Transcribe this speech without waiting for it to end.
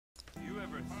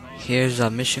Here's a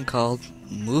mission called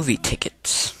Movie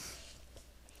Tickets.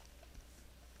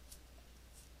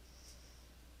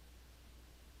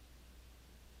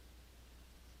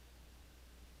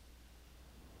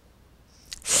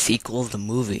 Sequel of the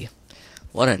movie.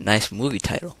 What a nice movie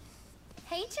title.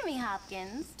 Hey, Jimmy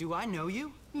Hopkins. Do I know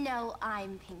you? No,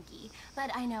 I'm Pinky,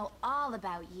 but I know all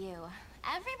about you.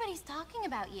 Everybody's talking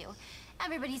about you.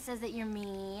 Everybody says that you're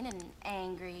mean and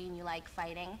angry and you like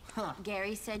fighting. Huh.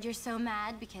 Gary said you're so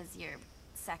mad because you're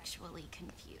sexually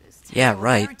confused. Yeah,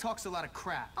 right. Gary talks a lot of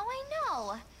crap. Oh,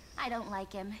 I know. I don't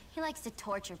like him. He likes to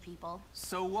torture people.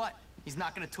 So what? He's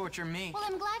not gonna torture me. Well,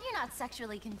 I'm glad you're not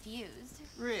sexually confused.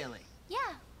 Really? Yeah,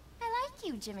 I like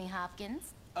you, Jimmy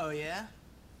Hopkins. Oh yeah?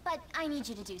 But I need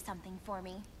you to do something for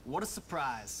me. What a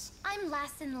surprise. I'm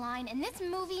last in line, and this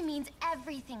movie means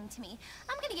everything to me.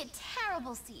 I'm gonna get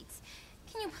terrible seats.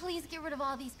 Can you please get rid of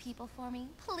all these people for me?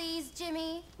 Please,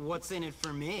 Jimmy? What's in it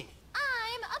for me?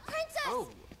 I'm a princess! Oh.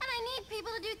 And I need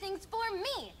people to do things for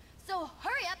me. So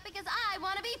hurry up, because I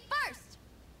want to be first.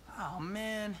 Oh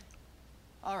man.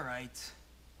 Alright.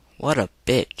 What a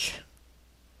bitch.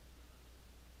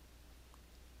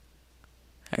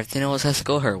 Everything always has to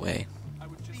go her way.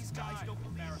 These guys don't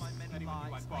embarrass many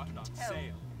lives. I can tell.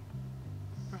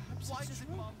 Perhaps why does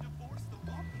Mom divorce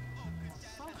the law?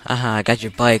 Haha, I got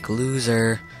your bike,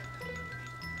 loser.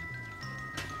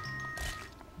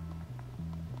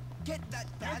 Get that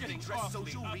badly dressed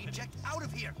social reject out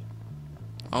of here!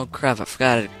 Oh crap, I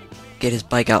forgot to get his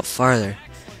bike out farther.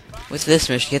 With this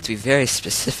mission, you have to be very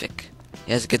specific.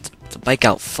 You have to get the bike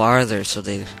out farther so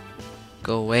they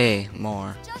go away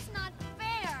more. Just not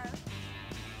fair.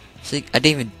 See, I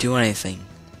didn't even do anything.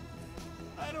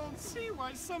 I don't see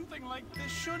why something like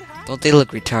this should happen. Don't they look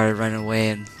retarded running away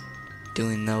and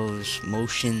doing those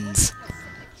motions?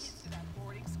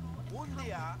 One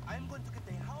day, I'm going to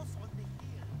get a house on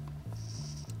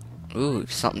the hill. Ooh,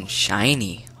 something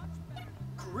shiny.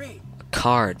 Great. A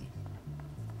card.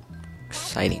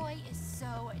 Exciting. Boy is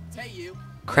so Hey you.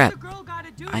 Crap.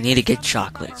 I need to get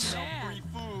chocolates.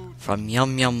 From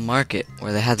Yum Yum Market,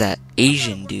 where they have that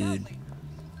Asian dude.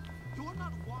 You're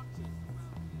not wanted.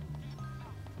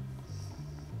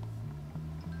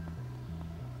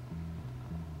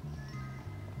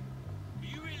 Do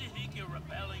you really think you're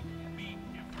rebelling and being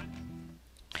different?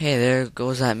 Hey, there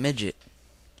goes that midget.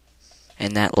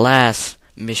 And that last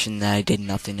mission that I did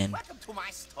nothing in. Welcome to my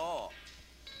store.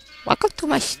 Welcome to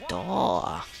my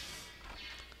store.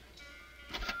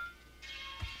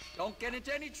 Don't get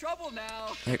into any trouble now.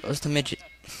 There goes the midget.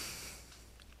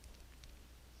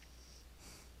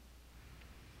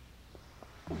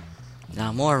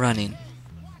 Now more running.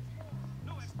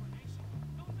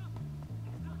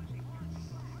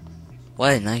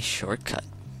 What a nice shortcut.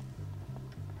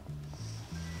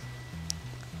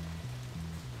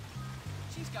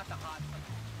 She's got the hot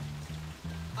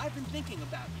one. I've been thinking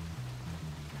about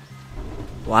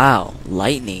you. Wow,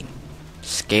 lightning.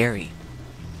 Scary.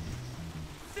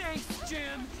 Thanks,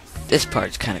 Jim. This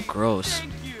part's kind of gross.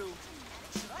 Thank you.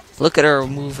 Look at her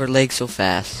move her legs so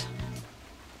fast.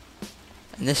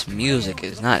 And this music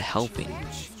is not helping.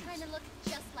 trying to look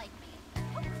just like me.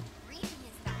 How creepy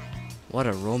is that? What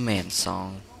a romance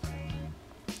song.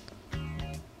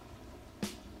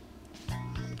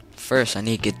 First, I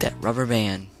need to get that rubber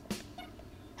band.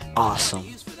 Awesome.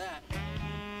 Use for that.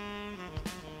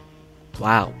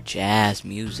 Wow, jazz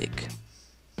music.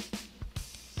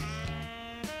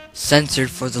 Censored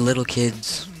for the little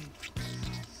kids.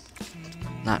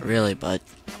 Not really, but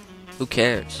who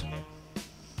cares?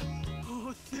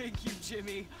 Oh, thank you,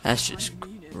 Jimmy. That's just I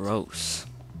mean it. gross.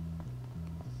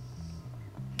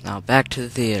 Now back to the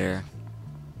theater.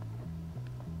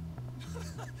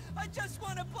 I just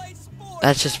want to play sports.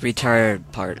 That's just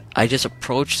retarded part. I just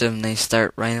approach them and they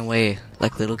start running away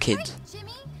like little kids. Great,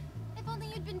 Jimmy. If only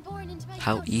you'd been born into my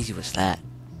How house. easy was that?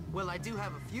 Well, I do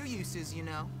have a few uses, you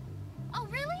know. Oh,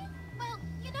 really? Well,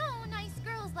 you know, nice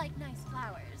girls like nice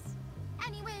flowers.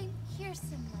 Anyway, here's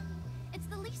some money. It's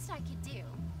the least I could do.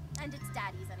 And it's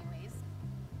Daddy's anyways.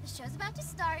 The show's about to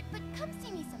start, but come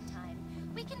see me sometime.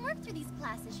 We can work through these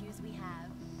class issues we have.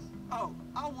 Oh,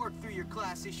 I'll work through your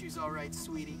class issues all right,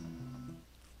 sweetie.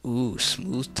 Ooh,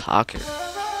 smooth talker.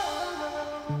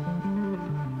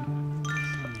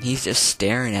 He's just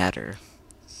staring at her.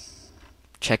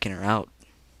 Checking her out.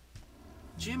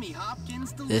 Jimmy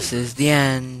Hopkins This is the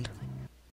end.